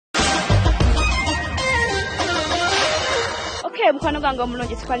Okay, mukwano gwange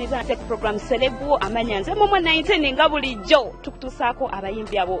omulungi sikwaniza nte ku program Celebu amanya nze MOMO 19 nga bulijjo tukutusaako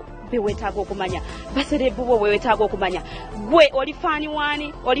abayimbi abo bewetaaga okumanya baselebu bo bewetaaga okumanya gwe oli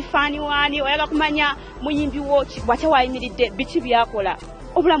fani wani oyaga kumanya muyimbi wo bw'atya wayimiridde biki byakola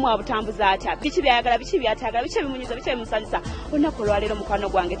obulamu abutambuza atya biki byayagala biki byatagala biki bimunyiza biki bimusanyusa olunaku olwaleero mukwano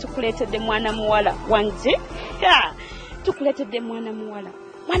gwange tukuleetedde mwana muwala wanje tukuleetedde mwana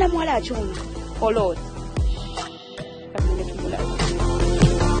muwala akyoma oloozi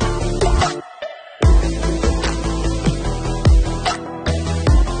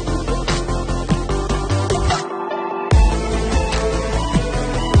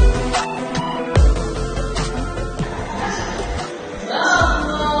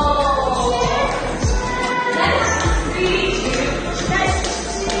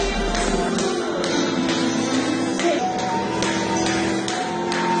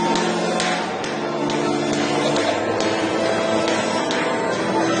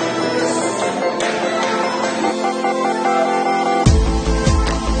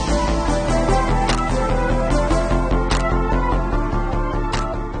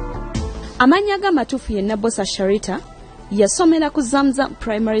Amanya g'amatuufu ye Nabosa Sharita yasomera ku Zamzam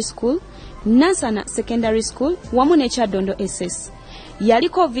Primary School, Nansana Secondary School wamu ne Kyadondo SS.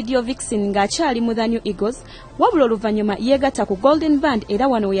 Yaliko video vixen ng'akyali mu The New Eagles, wabula oluvannyuma yeegatta ku Golden Band era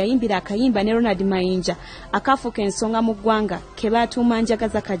wano we yayimbira akayimba ne Ronald Mayinja akaafuuka ensonga mu ggwanga ke baatuuma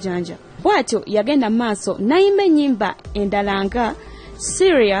Njagaza Kajanja. Bw'atyo yagenda mu maaso n'ayimba ennyimba endala nga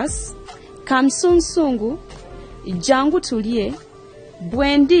Serious, Kamsunsungu, Jangu Tulye,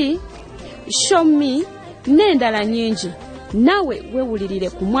 Bwendi, Show Me n'endala nnyingi. Nawe weewulirire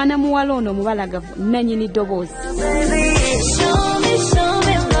ku mwana muwala ono mubalagavu nannyini ddoboozi.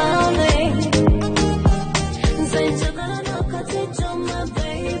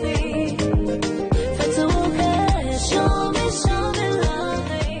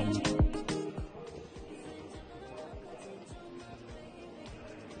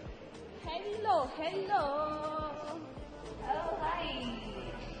 Hello. Oh, hi.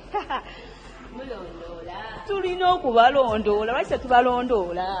 Mulondola. Tulina okubalondoola. Lwaki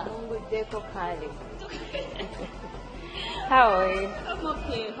tetubalondoola? Tunguddeko kale. How are you? I'm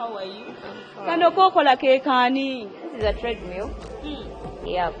okay. How are you? Kano kokola keekani? This is a treadmill.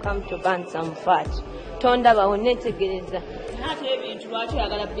 Yeah, I've come to burn some fat. Tonda bawonetegereza. Ate ebintu lwaki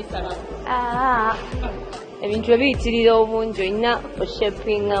oyagala bisala? Ebintu ebiyitirira obungi olina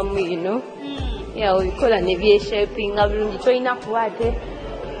oshapingamu, you know. Yeah, obikola ne byeshapinga bulungi tolina kuba ate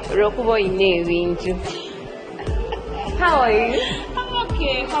olw'okuba olina ebintu. How are you? I'm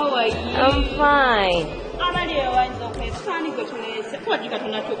okay. How are you? I'm fine. Abali ewanza okwesani gwe tuleese kuwagika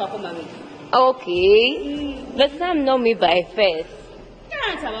tonatuukako mabega. Okay. But some know me by face.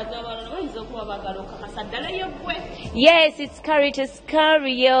 Yes, it's Karitas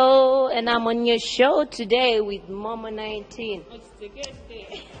Kario, and I'm on your show today with MOMO 19. It's a good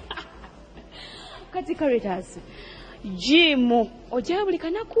day. Kati Karitas, Jim, ojabuli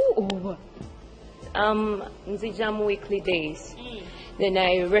kanaku over. Nzijam weekly days. Then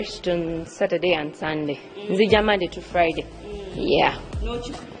I rest on Saturday and Sunday. Nzijam Monday to Friday. Yeah. No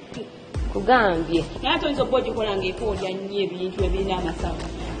kugambye. Nato nzo body kolanga ekolya nnyo ebintu ebirina amasavu.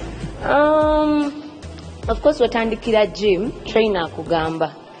 Of course watandikira gym trainer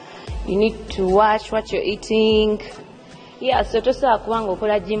kugamba. You need to watch what you're eating. Yeah, so tosa kubanga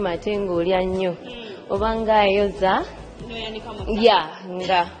okola gym ate ng'olya nnyo. Obanga ayoza. Yeah,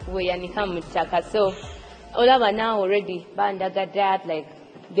 nga we yanika mu ttaka. So olaba now already bandaga that like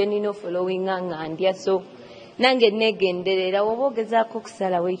genino following ngandya so nange negenderera oba ogezaako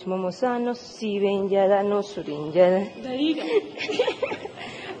okusala weight momo saano siiba enjala n'osula enjala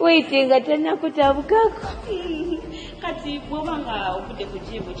weight nga tennakutabukako. Kati bw'oba nga ovudde ku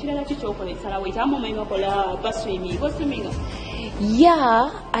gym kirala ki ky'okola esala weight amu omanyi bakola baswimming oswiminga? Yeah,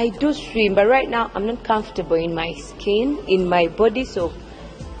 I do swim, but right now I'm not comfortable in my skin, in my body, so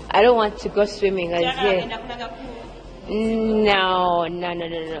I don't want to go swimming as yet. No.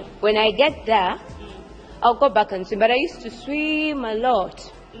 When I get there, I'll go back and swim. But I used to swim a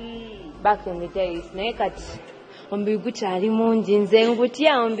lot back in the days.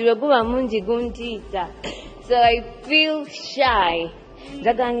 So I feel shy.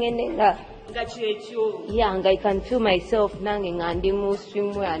 Yeah, and I can feel myself nanging and the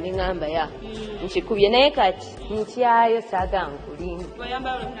swimwear and ngamba ya. Nchikubye naye kati ntiayo saga nkulini.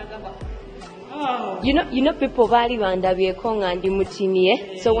 You know people bali banda byekonga ndi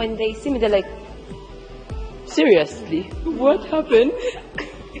mutini so when they see me they're like, seriously, what happened?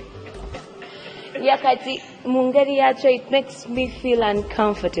 Yeah, kati mungeri yacho, it makes me feel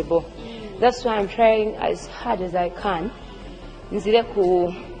uncomfortable. That's why I'm trying as hard as I can nzire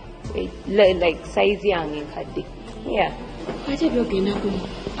ku like size yange nkadde. Yeah. What have you been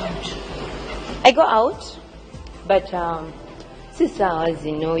out? I go out, but since I was,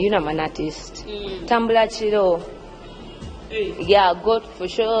 you know, I'm an artist. Tambula chiro. Yeah, go for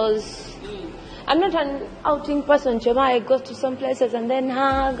shows. I'm not an outing person, Chema. I go to some places and then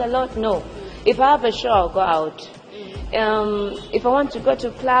hug a lot. No. If I have a show, I'll go out. If I want to go to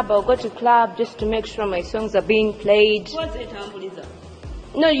club, I'll go to club just to make sure my songs are being played. What's a tambuliza?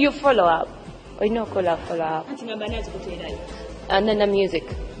 No, you follow up. Or you know, follow up. And then the music.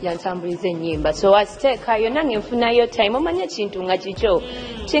 Yantambuliza ennyimba. So aziteekayo nange nfunayo time omanya kintu nga kikyo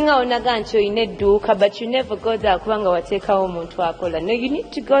kinga onaga nti oyina edduuka but you never go there kubanga wateekawo omuntu akola. No, you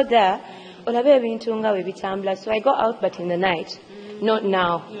need to go there olabe ebintu nga bwe bitambula. So I go out but in the night, not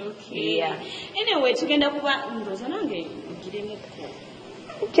now. Okay. Yeah. Anyway, tugenda kuba ndoza nange ngireme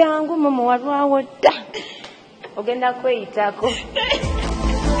ko jangu momo walwawo dda ogenda kweyitako.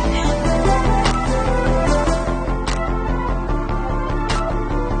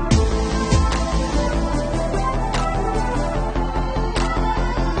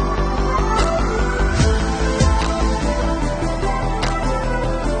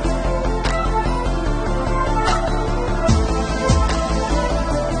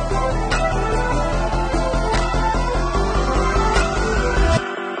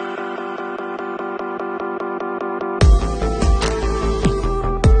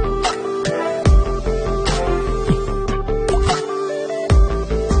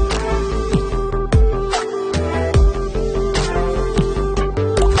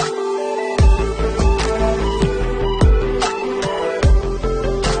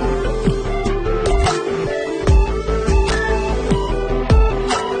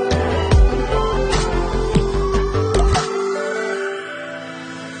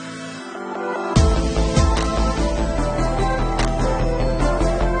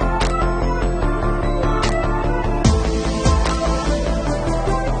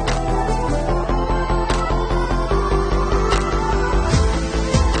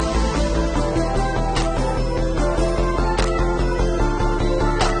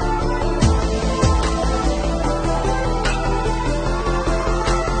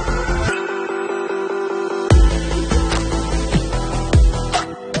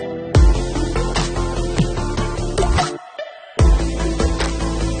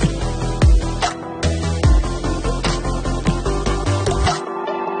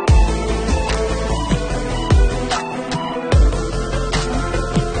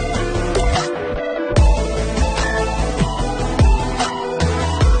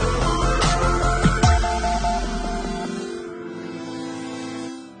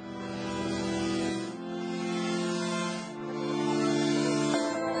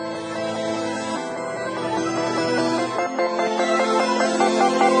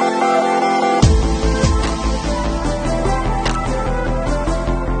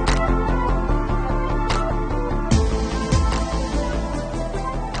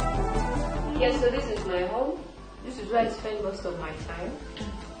 Yeah, so this is my home. This is where I spend most of my time.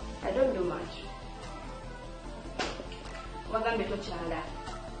 I don't do much. wagambe tochala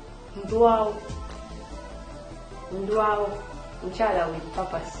Ndwao mchala with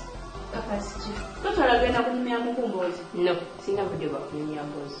purpose. Tochala genda kunyumya mukumbozi? No, sina budde bwa kunyumya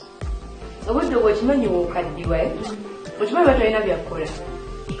mbozi. Obudde bw'okimanyi wokaddiwa okimanyi batolina byakukola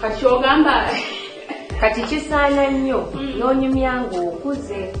kati ogamba kati kisaana nnyo n'onyumya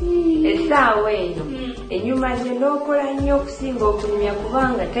ng'okuze essaawa eno ennyuma gye n'okola nnyo okusinga okunyumya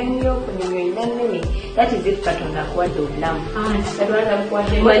kubanga time y'okunyumya olina nnene. That is if Katonda akuwadde obulamu.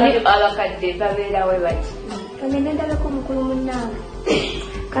 Manyi abakadde babeerawe bati kangende ndabeko mukulu munnange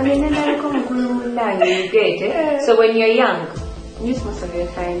kangende ndabeko mukulu munnange. You get it? So when you're young, use most of your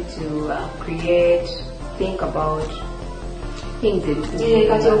time to create, think about things that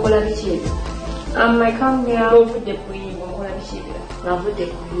kati okola biki? I come here. Ovudde kuyimba okola biki? Navudde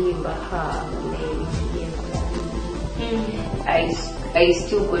kuyimba I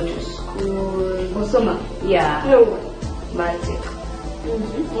still go to school. Osoma? Yeah. No. Magic.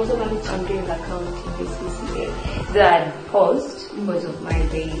 Osoma biki? I'm doing accounting this CCA. So I paused because of my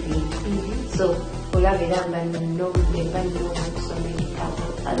baby. So olabiranga n'obudde mba nnyo okusoma ebitabo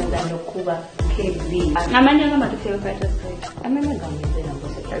other than okuba KB. Amanya gamba tufeeyo Karitas Kario. Amanya gamezera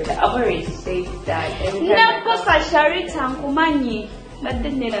Mbosa Sharita. I've already said that. Mbosa Sharita nkumanyi badde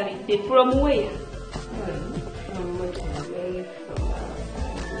nerabidde from where?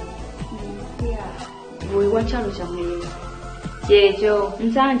 Bwe wakyalo kyammwe Jejo.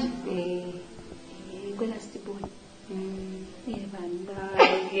 Nsanje? Gwela Stiboni.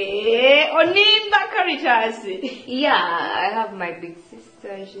 Onimba Karitas. Yeah, I have my big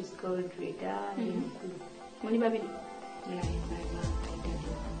sister. She's called Rita. Muli babiri. Yeah, my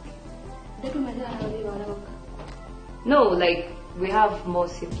mom. No, like we have more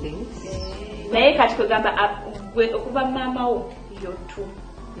siblings. Naye kati kugamba gwe okuva mama wo yo tu.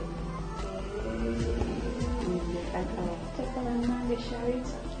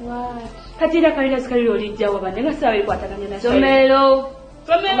 Kati era Karitas Kario olijja waba nenga sawa ekwataganya na Somero.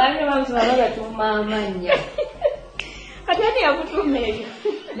 Banye bamusaba batuma amanya. Kati ani yakutuma ebyo?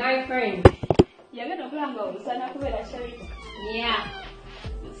 My friend. Yagenda okulanga olusana kubeera Sharita. Yeah.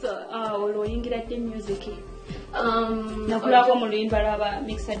 So, olwoyingira dde music. Nakulako mu luyimba lwaba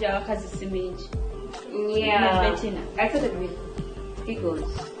mixer gy'abakazi si mingi. Yeah. I started with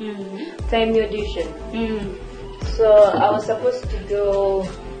Eagles. Time audition. So I was supposed to go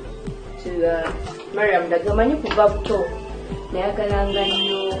to Mariam Dagamanyi kuva buto. Nayagalanga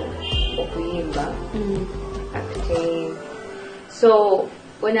nnyo okuyimba. Acting. So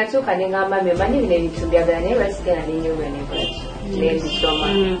when I took an ngamba me mani bine bintu byagala naye basigala n'ennyumba n'ekolaki n'ebisoma.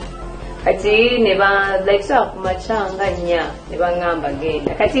 Kati neba like so kumachanga nya neba ngamba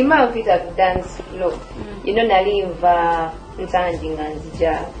genda. Kati mma mpita ku dance floor. You know nalimva nsanji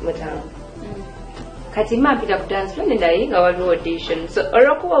nganzija mutamu. Kati mma mpita ku dance floor ndayinga waliwo audition. So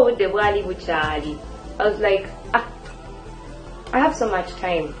olwokuba budde bwali bukyali. I was like, I have so much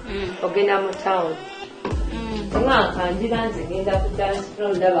time. Ogenda mu town. Mwaka ndira nze genda ku dance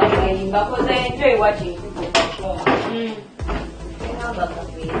floor ndaba bayimba because I enjoy watching people perform. Ngamba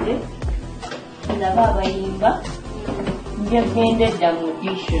kafeede. Ndaba bayimba. Ngende dda mu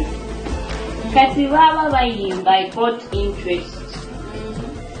audition. Kati baba bayimba I got interest.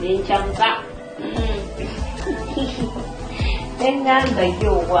 Nenchanka. Ngamba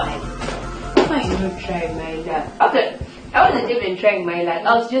yo why? Why not try my luck? Okay. I wasn't even trying my luck.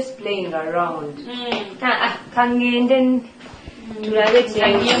 I was just playing around. Kangenden yeah.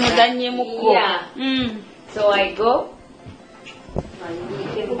 So I go. And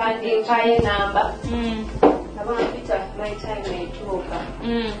number. My time may talk.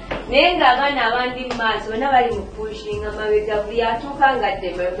 Nenga abana abandi maso nabali mu pushing amabega byatuka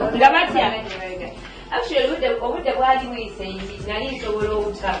them. Actually obudde bwali buyise nali nsobola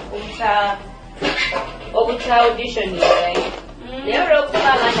obuta audition right? Never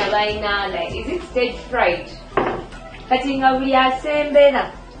okuba abaana balina like is it stage fright? Kati nga buli asembera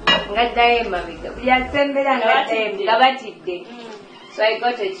ngaddayo emabega buli asembera nga batidde. So I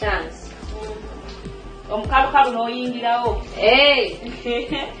got a chance. Omukalukalu n'oyingirawo. Hey!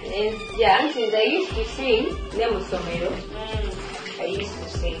 Yeah, since I used to sing, ne musomero. I used to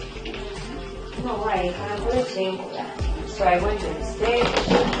sing. No, why? I'm going to sing. So I went on stage.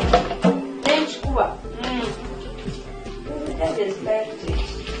 Then Chikuba. That is left it.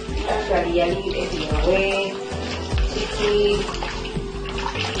 Actually, I leave it away. Titi.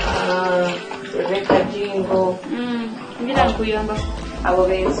 Rebecca Jingo. I will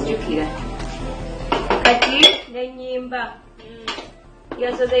be stupid. Kati, then Yimba.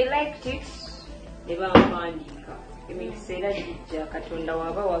 Yeah, so they liked it. They were mandika. I mean, say that Katonda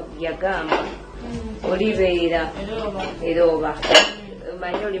waba yagamba. Oliveira. Eroba.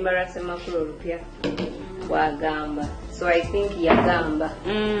 Manyo limarase makulu rupia. Wagamba. So I think yagamba.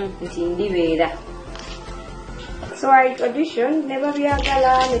 Nti ndibeera. So I auditioned. Never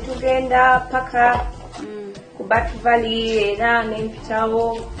byagala. Netugenda paka. Kubatu Valley. Era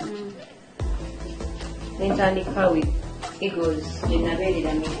nempitawo. Nentandika with Eagles.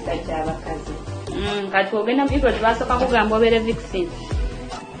 Jenaberera mixta gy'abakazi. Kati ogenda mu Eagles basooka kugamba obeere Vixen.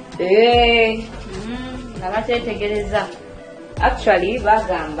 Nga bateetegereza. Actually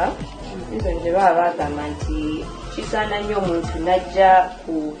bagamba izo nje baba bagamba nti kisaana nnyo omuntu najja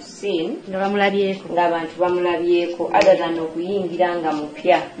ku scene ng'abantu bamulabyeko other than okuyingira nga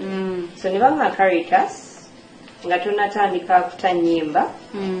mupya. So ne banga Karitas nga tonatandika kutanyimba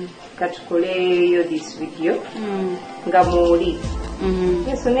katukoleyo this video nga muuli.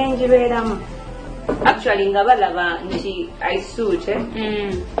 So nenjibeeramu actually nga balaba nti I suit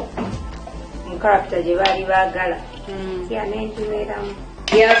mu character gye baali baagala. Yeah, nenjibeeramu.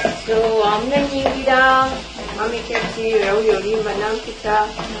 Yes, so nenyigira Mami Keti Rauli Olimba nampita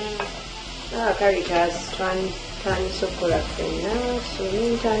Karitas twansokola fenna so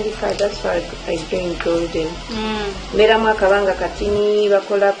nintandika. That's why I joined Golden. Mbeeramu akabanga katini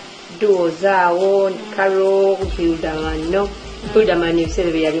bakola duo zaawo Karo Hildaman. Hildaman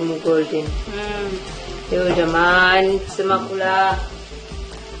ebiseera bye yali mu Golden. Hildaman Semakula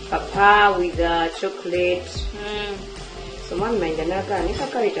Papa with chocolate. So mwami manja naganika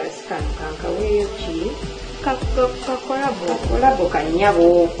Karitas kano kankaweeyo ki kakolabo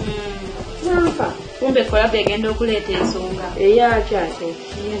kanyabo nampa kumbe collab egenda okuleeta ensonga eyakyate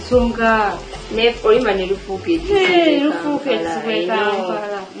ensonga olima ne lufuuka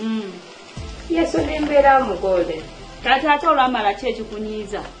Kampala. yasona embeera mu golden ate olwamala ki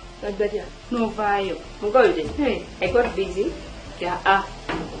ekikunyiiza novaayo mu golden I got busy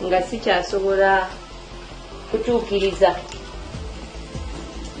nga sikyasobola kutuukiriza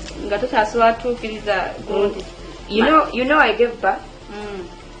nga tokyasobola tuukiriza gundi you know I gave birth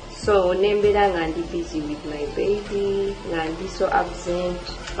so nembeera nga ndi busy with my baby nga ndi so absent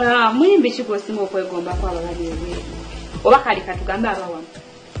muyimbi ki gwosinga okwegombako ababali ebweru oba kali katugambe abawamu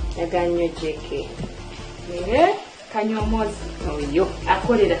naganyo jeke kanyomozi oyo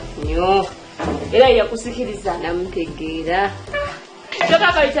akolera nyo era yakusikiriza namutegeera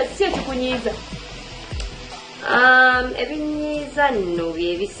tokakalita kiki ekikunyiiza ebinyiiza nno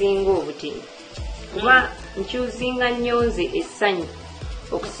byebisinga obutini kuba nkyuzinga nnyonze essanyu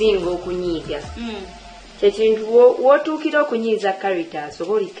okusinga okunyiiga kyekintu wootuukira okunyiiza Karitas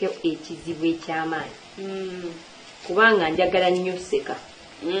oba oliko ekizibu eky'amaanyi kubanga njagala nnyo seka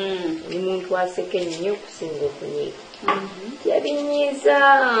oli muntu aseka ennyo okusinga okunyiiga yebinyiiza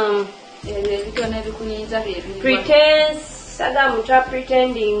ebitono ebikunyiiza pretense saga muntu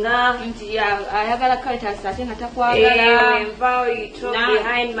apretendinga nti ayagala Karitas ate nga takwagala enva oyito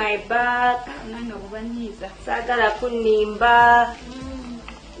behind my back nange obubanyiiza saagala kunnimba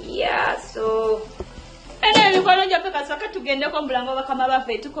so emikono gyaffe kasooka tugendeko mulango bakama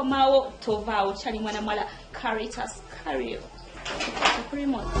baffe tukomaawo tovaawo kyali mwana mwala Karitas Kario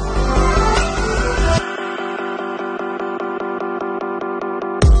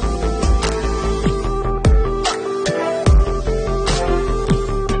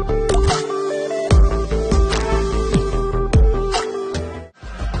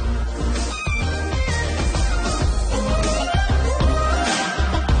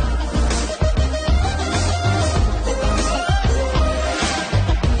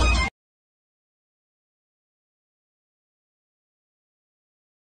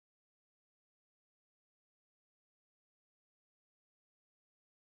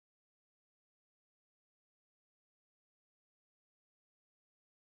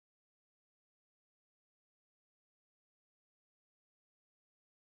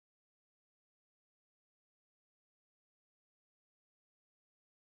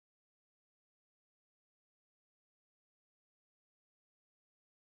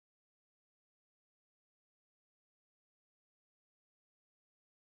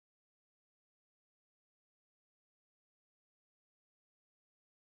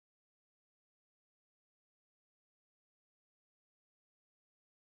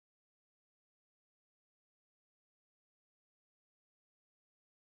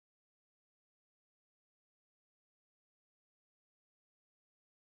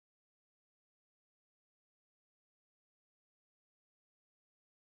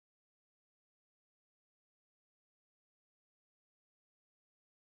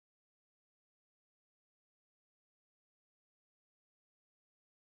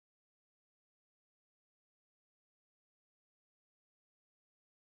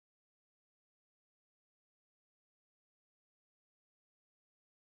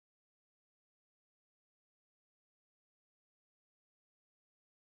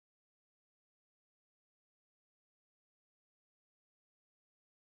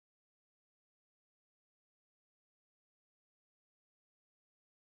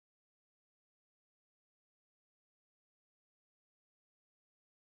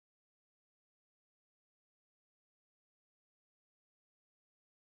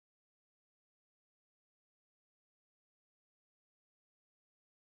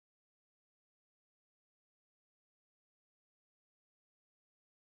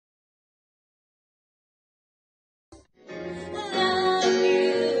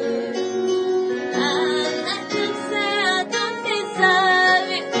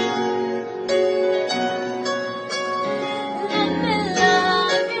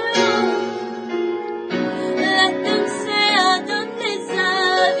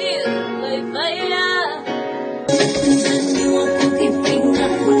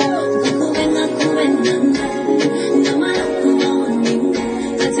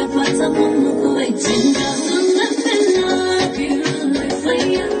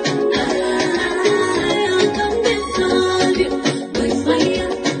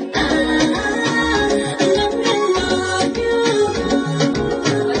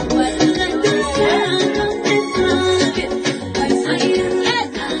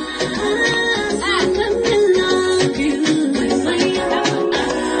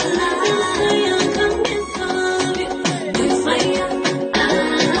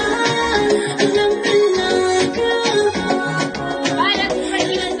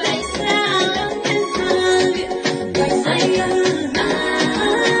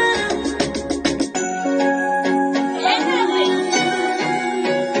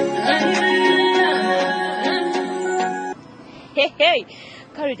Hey,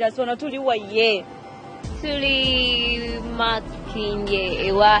 Karitas ono tuli wa ye. Tuli makinye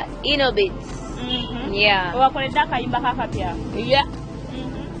ewa Inobits. Yeah. Wakoleda kayimba kakapya. Yeah.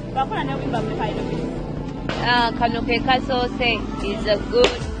 Bakola ne wimba mpa Inobits. Kanoke Kasose is a good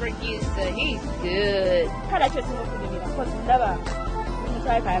producer. He's good. Kala kyo sinokudimira kozi ndaba.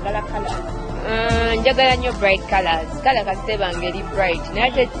 Mutaya kayagala colors. Njagala nnyo bright colors. Kala kasite bange eri bright.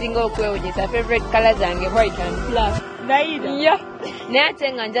 Naye ate singa okwewunyisa favorite colors zange white and black. Naida. Yeah. Naye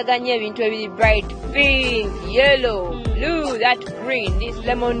ate nga njagala nnyo ebintu ebiri bright. Pink, yellow, blue, that green, this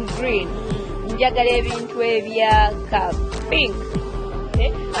lemon green. Njagala ebintu ebya ka pink.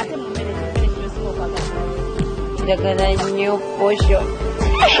 Ate mumene kimesinga okwagala. Njagala nnyo posho.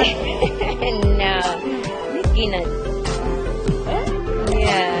 No. Peanuts.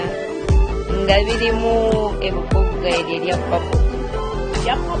 Yeah. Nga birimu ebukuga erya papo.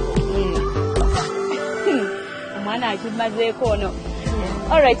 Ya papo. Omwana akimazeeko ono.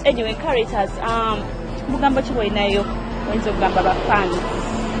 All right, anyway, Karitas, mugambo ki bwolinayo oyinza okugamba ba fans?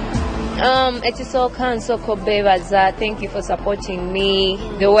 Ekisooka nsooka beebaza. Thank you for supporting me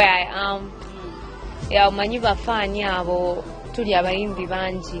the way I am. Yeah, omanyi bafaani abo tuli abayimbi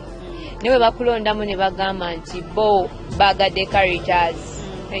bangi. Newe bakulondamu ne bagamba nti bo bagadde Karitas.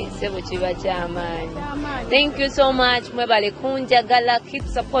 Thank you so much. Mwebale kunjagala. Keep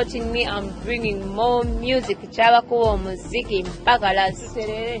supporting me. I'm bringing more music. Chaba kuwa muziki mpaka last.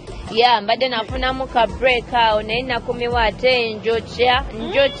 Yeah, mbade nafuna muka break out. Naina kumiwa ate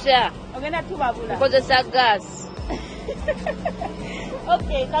njocha. Ogenda tubabula. Kozesa gas.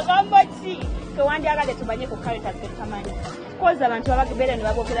 Okay, kagambo ki tewandiyagala tubanye ku Karitas tamanyi. Koza abantu abagibere ne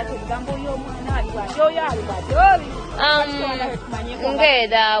bagogera tebigambo y'omwana ali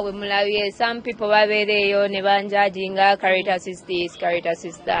ngeda we mulabye some people babereyo ne banjajinga Karitas is this, Karitas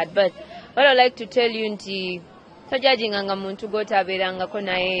is that, but what I like to tell you nti tojajinga nga muntu gotaberangako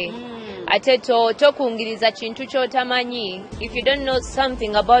naye ate tokungiriza kintu kyotamanyi. If you don't know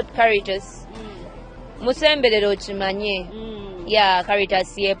something about Karitas musemberero okimanye. Yeah,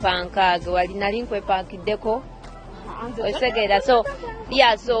 Karitas yepankage wali nali nkwepankiddeko osegera. So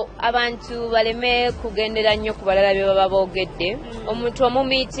yeah, so abantu baleme kugendera nnyo ku balala bye baba boogedde. Omuntu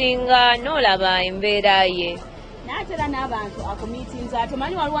omumiitinga n'olaba embeera ye. N'atera n'abantu akumiitinza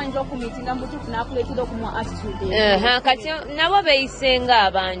temanyi waliwo ayinza okumiitinga mutuufu n'akuleetera okumuwa attitude. Kati nabo beeyisenga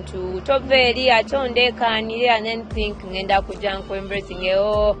abantu. Tova eri ate ondeekaanire and then think ngenda kujja nku-embracing.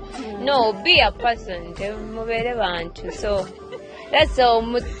 No, be a person. Temubeere bantu. So that's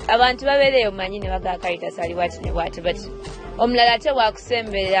abantu babeereyo manyi ne bagaa Karitas ali bwati ne bwati, but omulala ate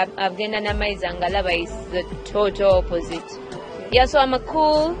bwakusemberera agenda n'amaizi angalaba is the total opposite. Yeah, so I'm a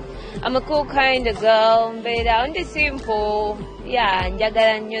cool kind of girl. Mbeera ndi simple. Yeah,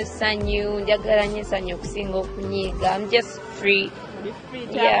 njagala nnyo ssanyu okusinga okunyiiga. I'm just free.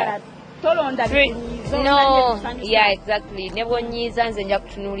 Yeah. No, yeah, exactly. Ne bwonyiiza nze nja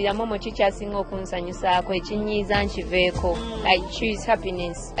kutunuulira MOMO kikyasinga okunsanyusaako, ekinyiiza nkiveeko. I choose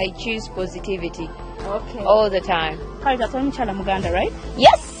happiness. I choose positivity. Okay. All the time. Karitas oli mukyala Muganda, right?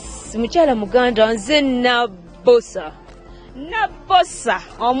 Yes, mukyala Muganda nze Nabosa. Nabosa,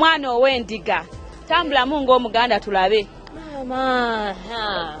 omwana ow'endiga. Tambulamu ng'Omuganda tulabe. Mama,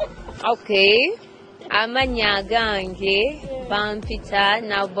 okay. Amanya gange bampita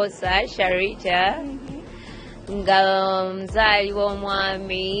Nabosa Sharita nga mzaali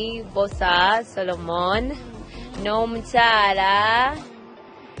w'omwami Bosa Solomon n'omukyala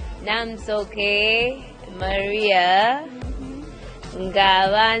Namsoke Maria nga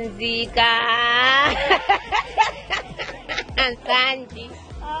banziika Nsanji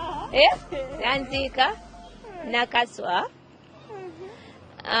Nanziika Nakaswa.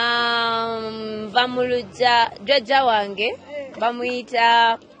 Bamuluja jjajja wange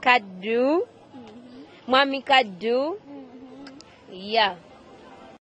bamuyita Kaddu, mwami Kaddu. Yeah,